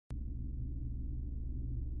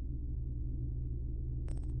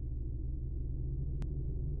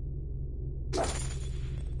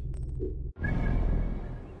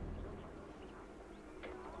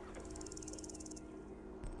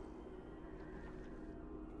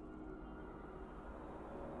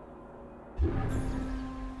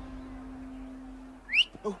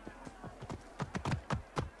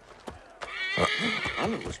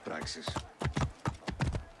Άνεργος πράξης.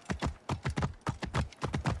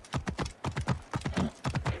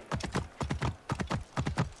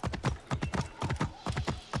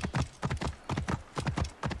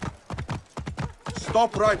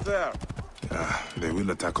 Stop right there! Yeah, they will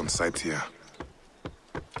attack on sight here.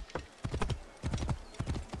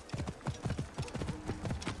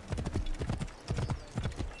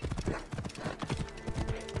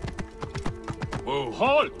 Whoa,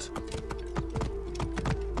 halt!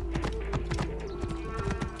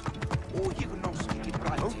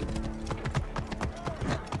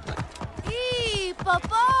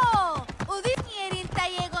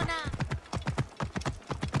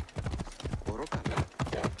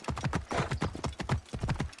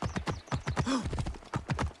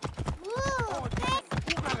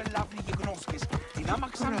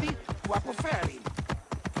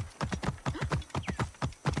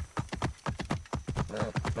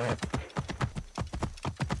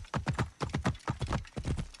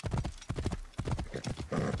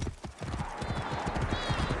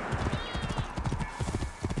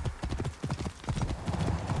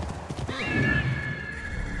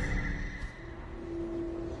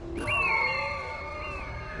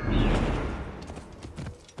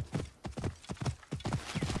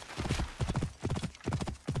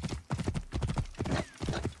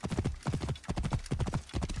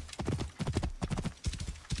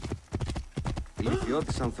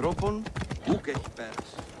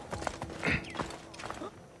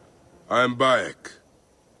 I am Bayek.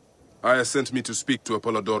 Aya sent me to speak to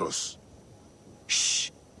Apollodorus.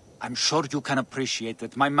 Shh. I'm sure you can appreciate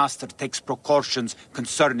that my master takes precautions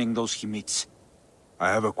concerning those he meets. I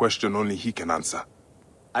have a question only he can answer.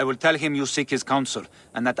 I will tell him you seek his counsel,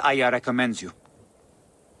 and that Aya recommends you.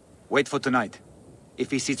 Wait for tonight.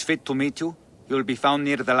 If he sees fit to meet you, he will be found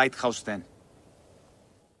near the lighthouse then.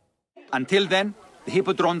 Until then, the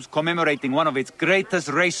Hippodrome's commemorating one of its greatest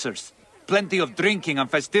racers. Plenty of drinking and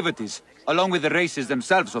festivities, along with the races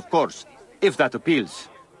themselves, of course, if that appeals.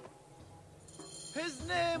 His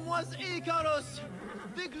name was Icarus,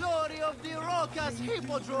 the glory of the raucous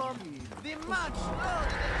Hippodrome, the match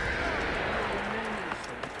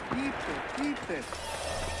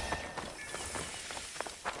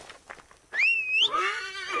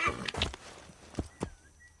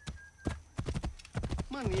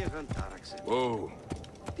Whoa.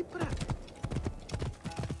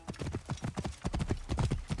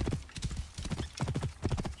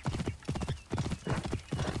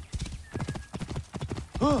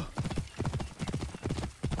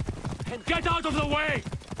 Get out of the way!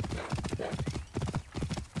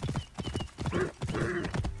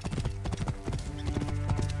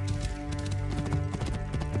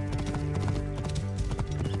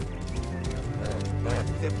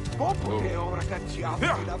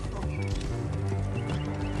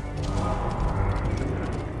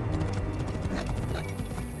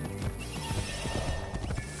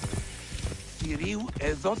 Κυρίου,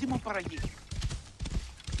 εδώ δημοπαραγγεί.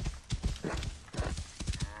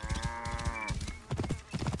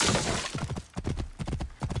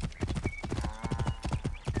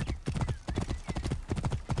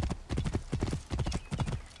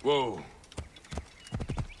 Whoa.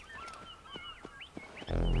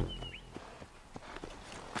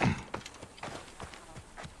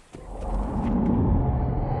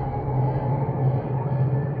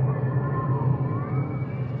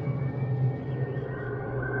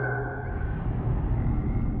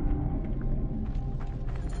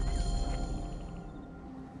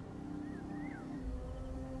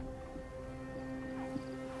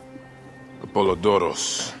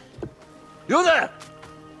 Apollodorus. You there!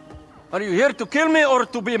 Are you here to kill me or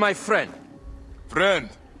to be my friend? Friend.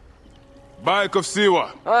 Bayek of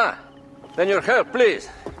Siwa. Ah, then your help, please.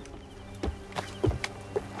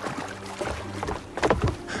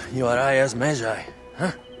 You are Aya's Magi,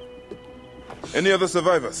 huh? Any other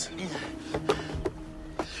survivors?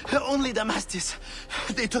 Only Damastis.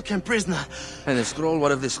 They took him prisoner. And the scroll?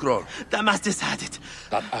 What of the scroll? Damastis had it.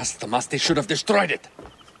 That ass Damastis should have destroyed it.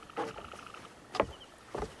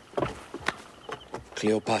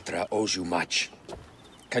 Cleopatra owes you much.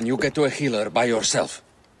 Can you get to a healer by yourself?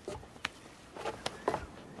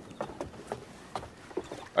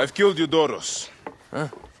 I've killed Eudoros. Huh?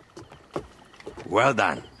 Well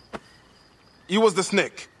done. He was the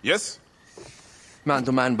snake, yes? Man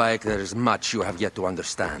to man, Bayek, there is much you have yet to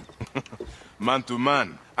understand. Man to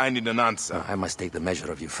man, I need an answer. I must take the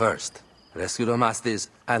measure of you first. Rescue Damastis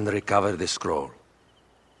and recover the scroll.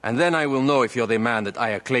 And then I will know if you're the man that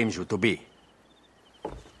Aya claims you to be.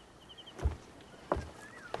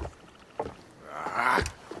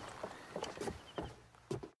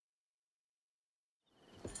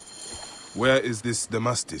 Where is this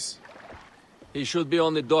Damastis? He should be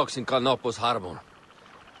on the docks in Canopus Harbor.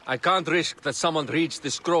 I can't risk that someone reads the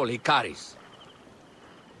scroll he carries.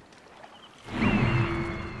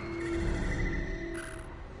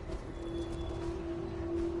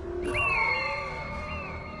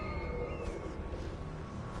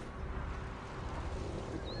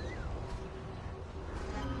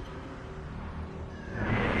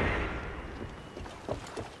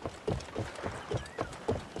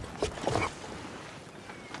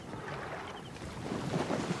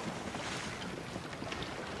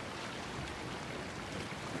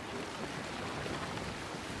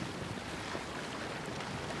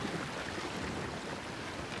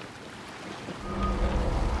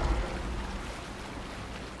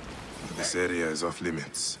 This area is off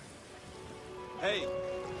limits. Hey!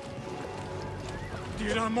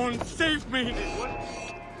 Dear Amon, save me!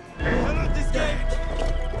 Cannot escape!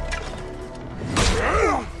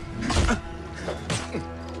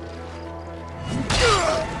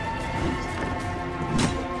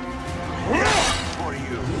 For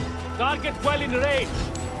you. Target well in range!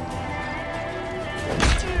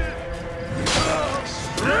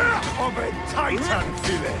 Of a titan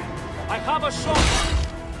fillet. I have a shot!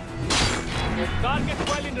 Target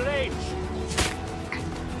well in range!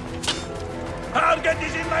 Target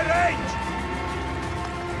is in my range.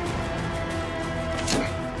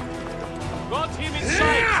 Got him in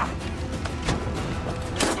sight!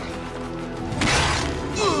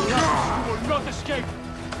 You will not escape!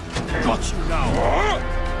 Got you now.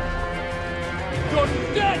 You're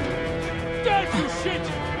dead! Dead, you shit!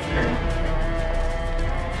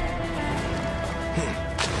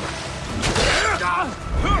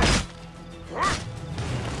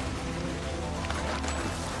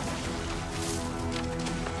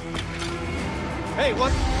 Hey,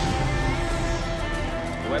 what?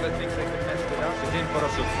 Whoever thinks they can mess with us is in for a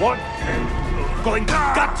surprise. What? Going to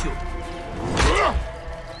gut you.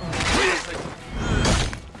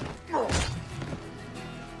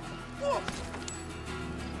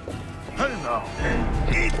 Hell no.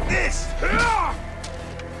 Eat this.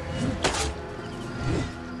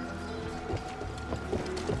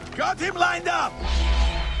 Got him lined up.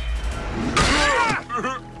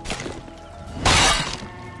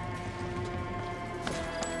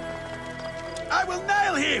 I will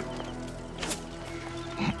nail him!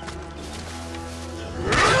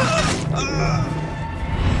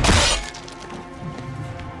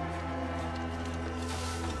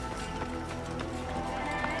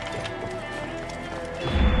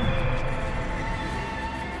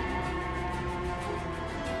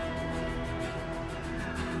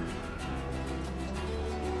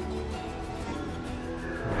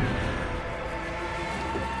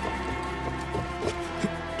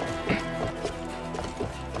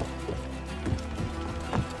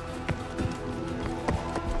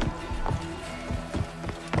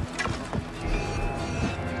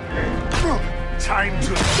 Time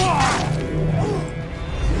to fall!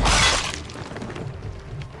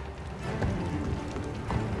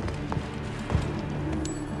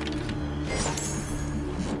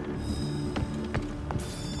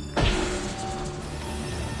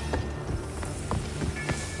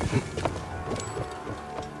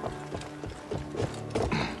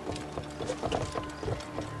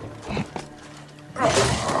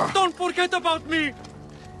 Don't forget about me!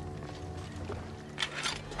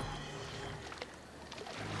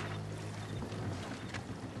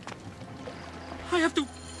 I have to...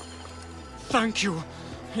 Thank you.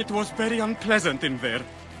 It was very unpleasant in there.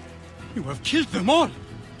 You have killed them all.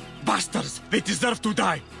 Bastards, they deserve to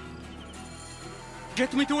die.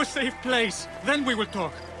 Get me to a safe place, then we will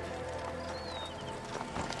talk.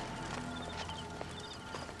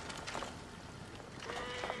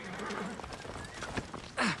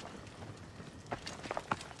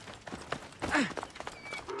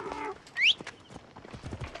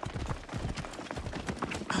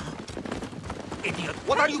 Idiot,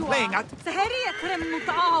 what are you playing at?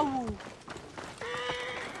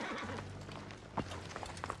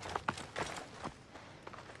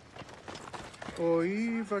 Ο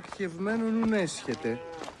ή βακχευμένον ουν έσχεται.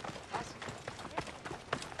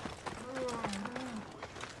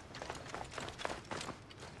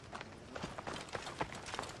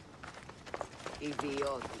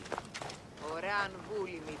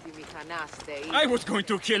 I was going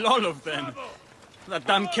to kill all of them. That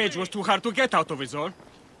damn cage was too hard to get out of, is all.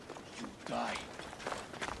 Die.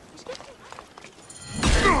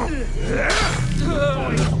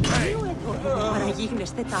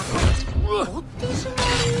 Παραγίγνεστε τάχα. Ό,τι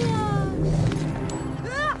σημασία.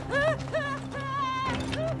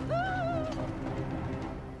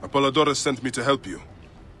 Apollodorus sent me to help you.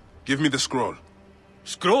 Give me the scroll.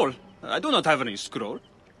 Scroll? I do not have any scroll.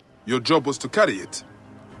 Your job was to carry it.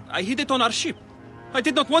 I hid it on our ship. I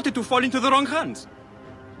did not want it to fall into the wrong hands.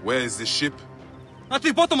 Where is the ship? At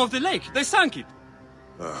the bottom of the lake. They sank it.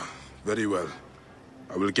 Very well.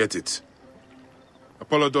 I will get it.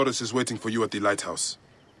 Apollodorus is waiting for you at the lighthouse.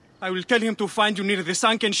 I will tell him to find you near the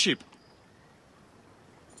sunken ship.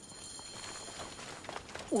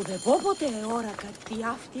 Ουδεπόποτε εόρακα τι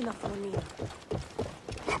αυτήν αφωνία.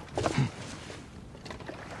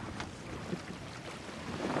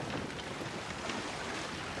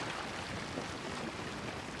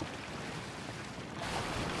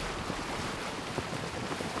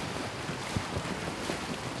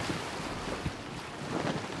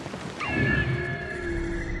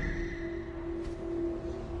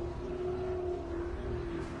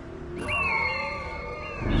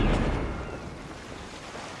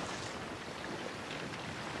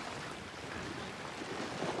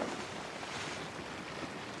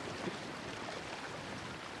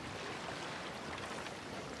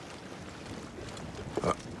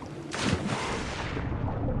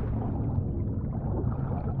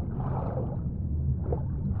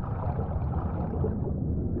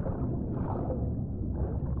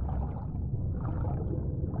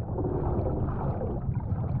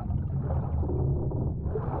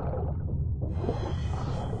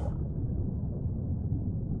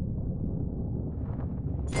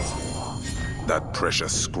 That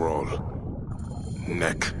precious scroll.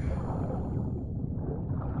 Neck.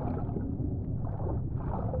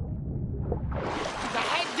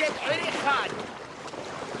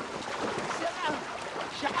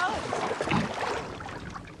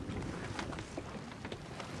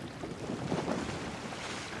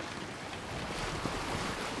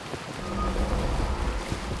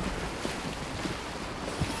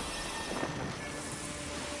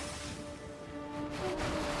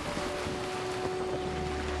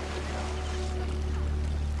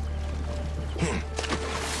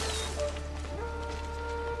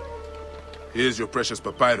 Here's your precious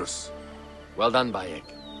papyrus. Well done, Bayek.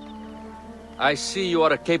 I see you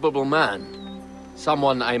are a capable man.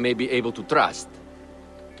 Someone I may be able to trust.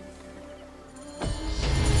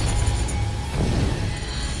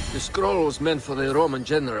 The scroll was meant for the Roman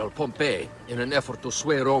general Pompey in an effort to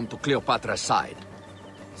sway Rome to Cleopatra's side.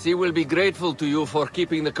 She will be grateful to you for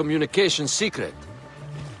keeping the communication secret.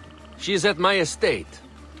 She's at my estate.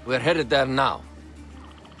 We're headed there now.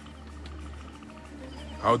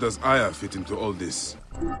 How does Aya fit into all this?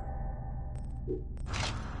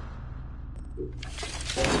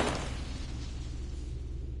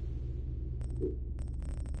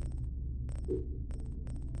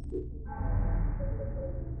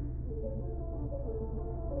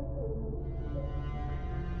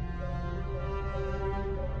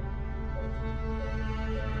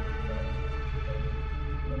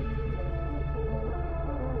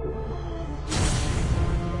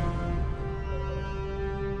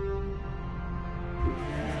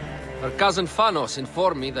 Her cousin Phanos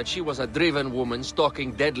informed me that she was a driven woman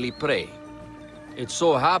stalking deadly prey. It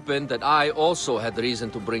so happened that I also had reason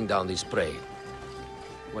to bring down this prey.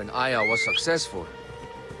 When Aya was successful,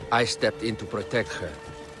 I stepped in to protect her.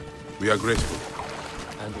 We are grateful.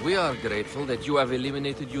 And we are grateful that you have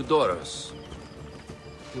eliminated Eudorus.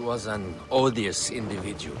 He was an odious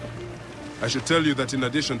individual. I should tell you that in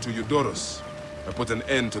addition to Eudorus, I put an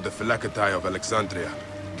end to the Phylacetae of Alexandria,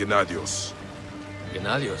 Gennadios.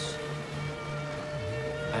 Gennadios?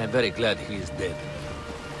 I am very glad he is dead.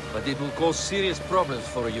 But it will cause serious problems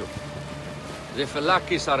for you. The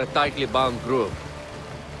Phylakis are a tightly bound group.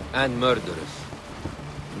 And murderers.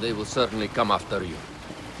 They will certainly come after you.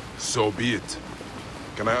 So be it.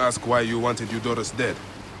 Can I ask why you wanted Eudorus dead?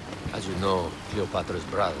 As you know, Cleopatra's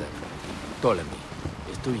brother, Ptolemy,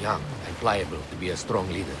 is too young and pliable to be a strong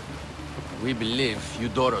leader. We believe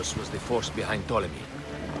Eudorus was the force behind Ptolemy,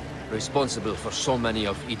 responsible for so many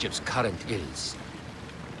of Egypt's current ills.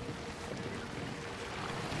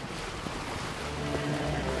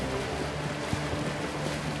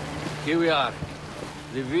 Here we are.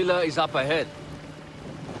 The villa is up ahead.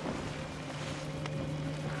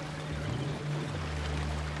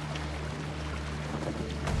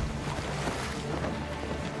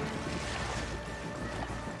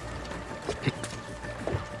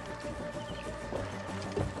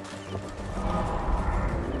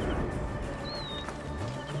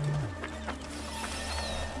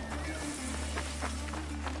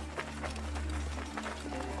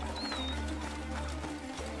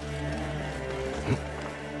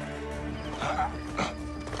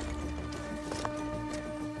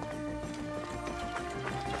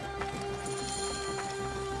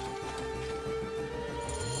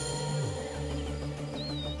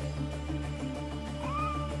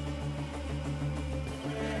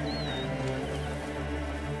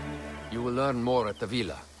 learn more at the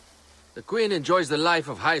villa. The Queen enjoys the life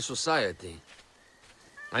of high society.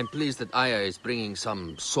 I'm pleased that Aya is bringing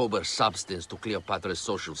some sober substance to Cleopatra's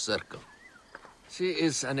social circle. She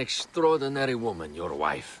is an extraordinary woman, your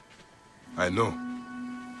wife. I know.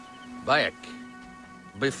 Bayek,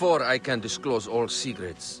 before I can disclose all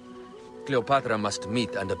secrets, Cleopatra must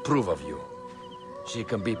meet and approve of you. She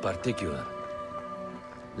can be particular.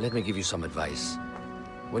 Let me give you some advice.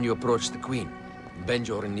 When you approach the Queen, bend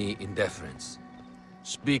your knee in deference.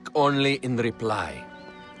 Speak only in reply.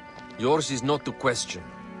 Yours is not to question,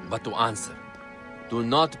 but to answer. Do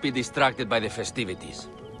not be distracted by the festivities.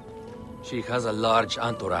 She has a large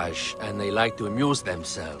entourage, and they like to amuse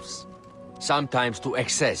themselves. Sometimes to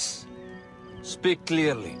excess. Speak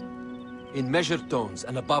clearly, in measured tones,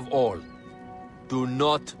 and above all, do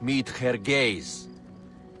not meet her gaze.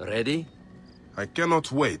 Ready? I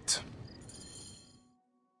cannot wait.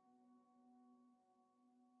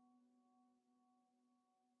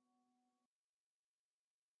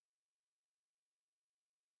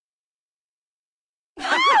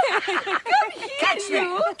 Catch me!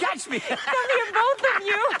 Catch me! Come here, both of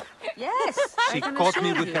you. Yes. She caught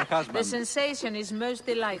me with her husband. The sensation is most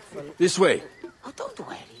delightful. This way. Oh, don't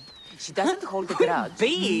worry. She doesn't hold a grudge.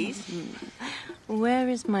 Bees? Where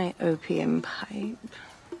is my opium pipe?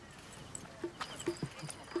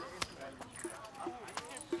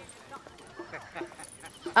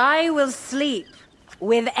 I will sleep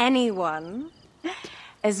with anyone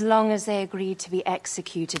as long as they agree to be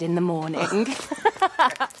executed in the morning.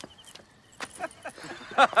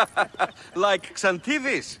 Like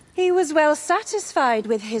Xanthides. He was well satisfied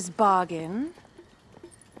with his bargain.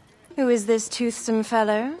 Who is this toothsome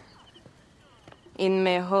fellow? In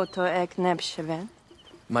me hoto ek nebsheve.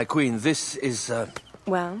 My queen, this is,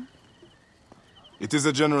 Well? It is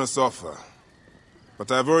a generous offer.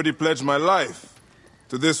 But I've already pledged my life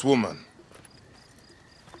to this woman.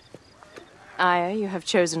 Aya, you have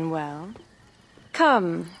chosen well.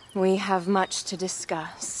 Come, we have much to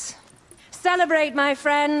discuss. Celebrate, my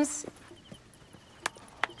friends!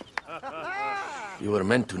 You were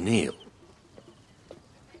meant to kneel.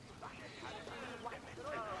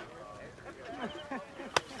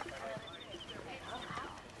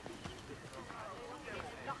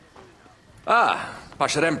 Ah,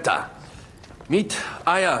 Pashremta. Meet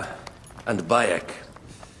Aya and Bayek.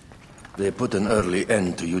 They put an early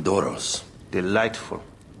end to Eudoros. Delightful.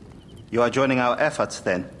 You are joining our efforts,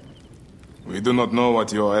 then? We do not know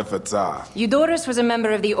what your efforts are. Eudoros was a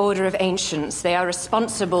member of the Order of Ancients. They are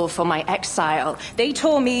responsible for my exile. They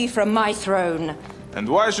tore me from my throne. And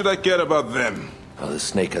why should I care about them? Well, the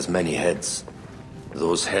snake has many heads.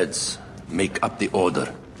 Those heads make up the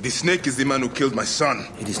Order. The snake is the man who killed my son.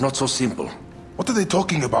 It is not so simple. What are they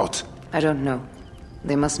talking about? I don't know.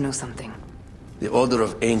 They must know something. The Order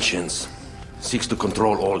of Ancients seeks to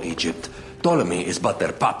control all Egypt. Ptolemy is but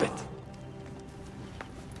their puppet.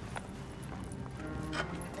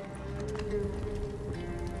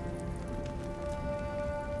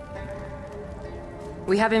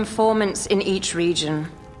 We have informants in each region.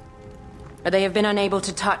 But they have been unable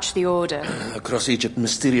to touch the Order. Across Egypt,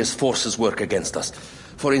 mysterious forces work against us.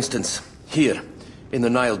 For instance, here, in the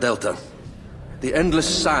Nile Delta, the endless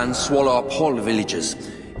sands swallow up whole villages,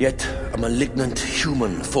 yet a malignant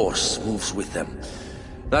human force moves with them.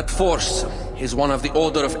 That force is one of the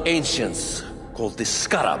Order of Ancients, called the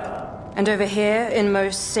Scarab. And over here, in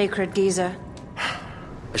most sacred Giza?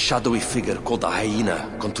 A shadowy figure called the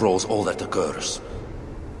Hyena controls all that occurs.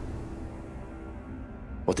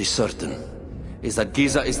 What is certain is that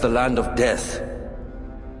Giza is the land of death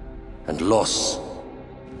and loss.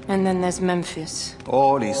 And then there's Memphis.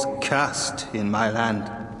 All is cursed in my land.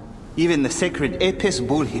 Even the sacred Apis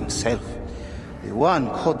bull himself. The one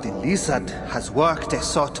called the Lizard has worked a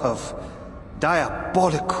sort of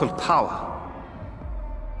diabolical power.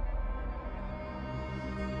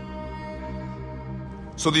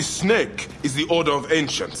 So the snake is the Order of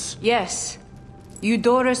Ancients? Yes.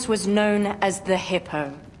 Eudoros was known as the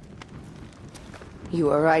Hippo.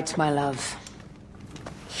 You are right, my love.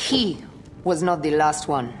 He was not the last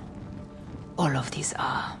one. All of these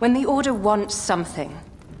are. When the Order wants something,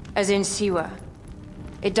 as in Siwa,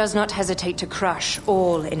 it does not hesitate to crush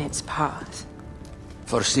all in its path.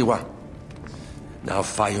 For Siwa, now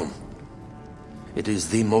Fayum. It is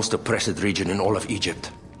the most oppressed region in all of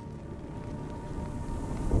Egypt.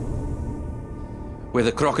 Where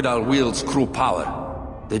the crocodile wields cruel power,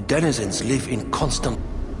 the denizens live in constant...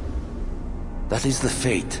 That is the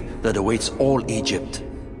fate that awaits all Egypt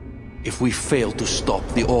if we fail to stop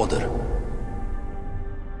the Order.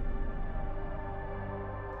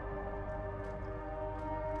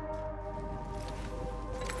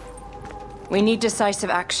 We need decisive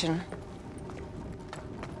action.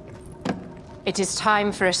 It is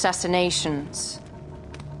time for assassinations.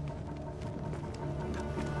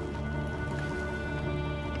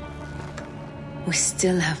 We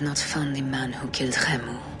still have not found the man who killed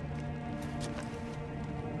Remu.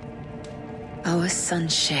 Our son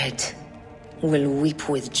Shed will weep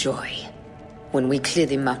with joy when we clear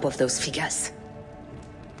the map of those figures.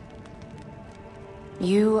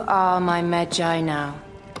 You are my Medjay now.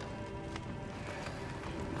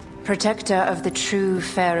 Protector of the true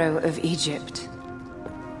Pharaoh of Egypt.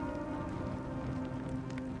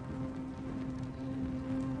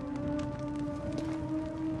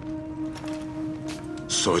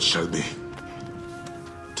 So it shall be.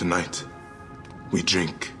 Tonight, we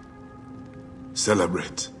drink,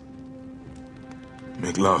 celebrate,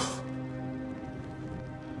 make love.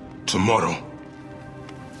 Tomorrow,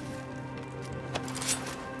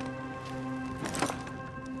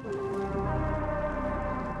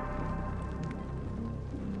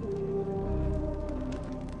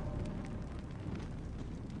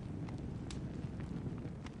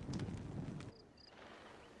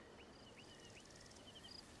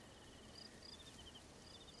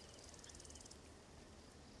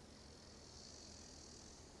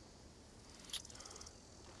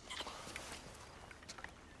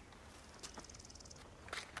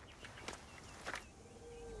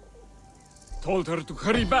 Told her to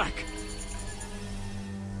hurry back.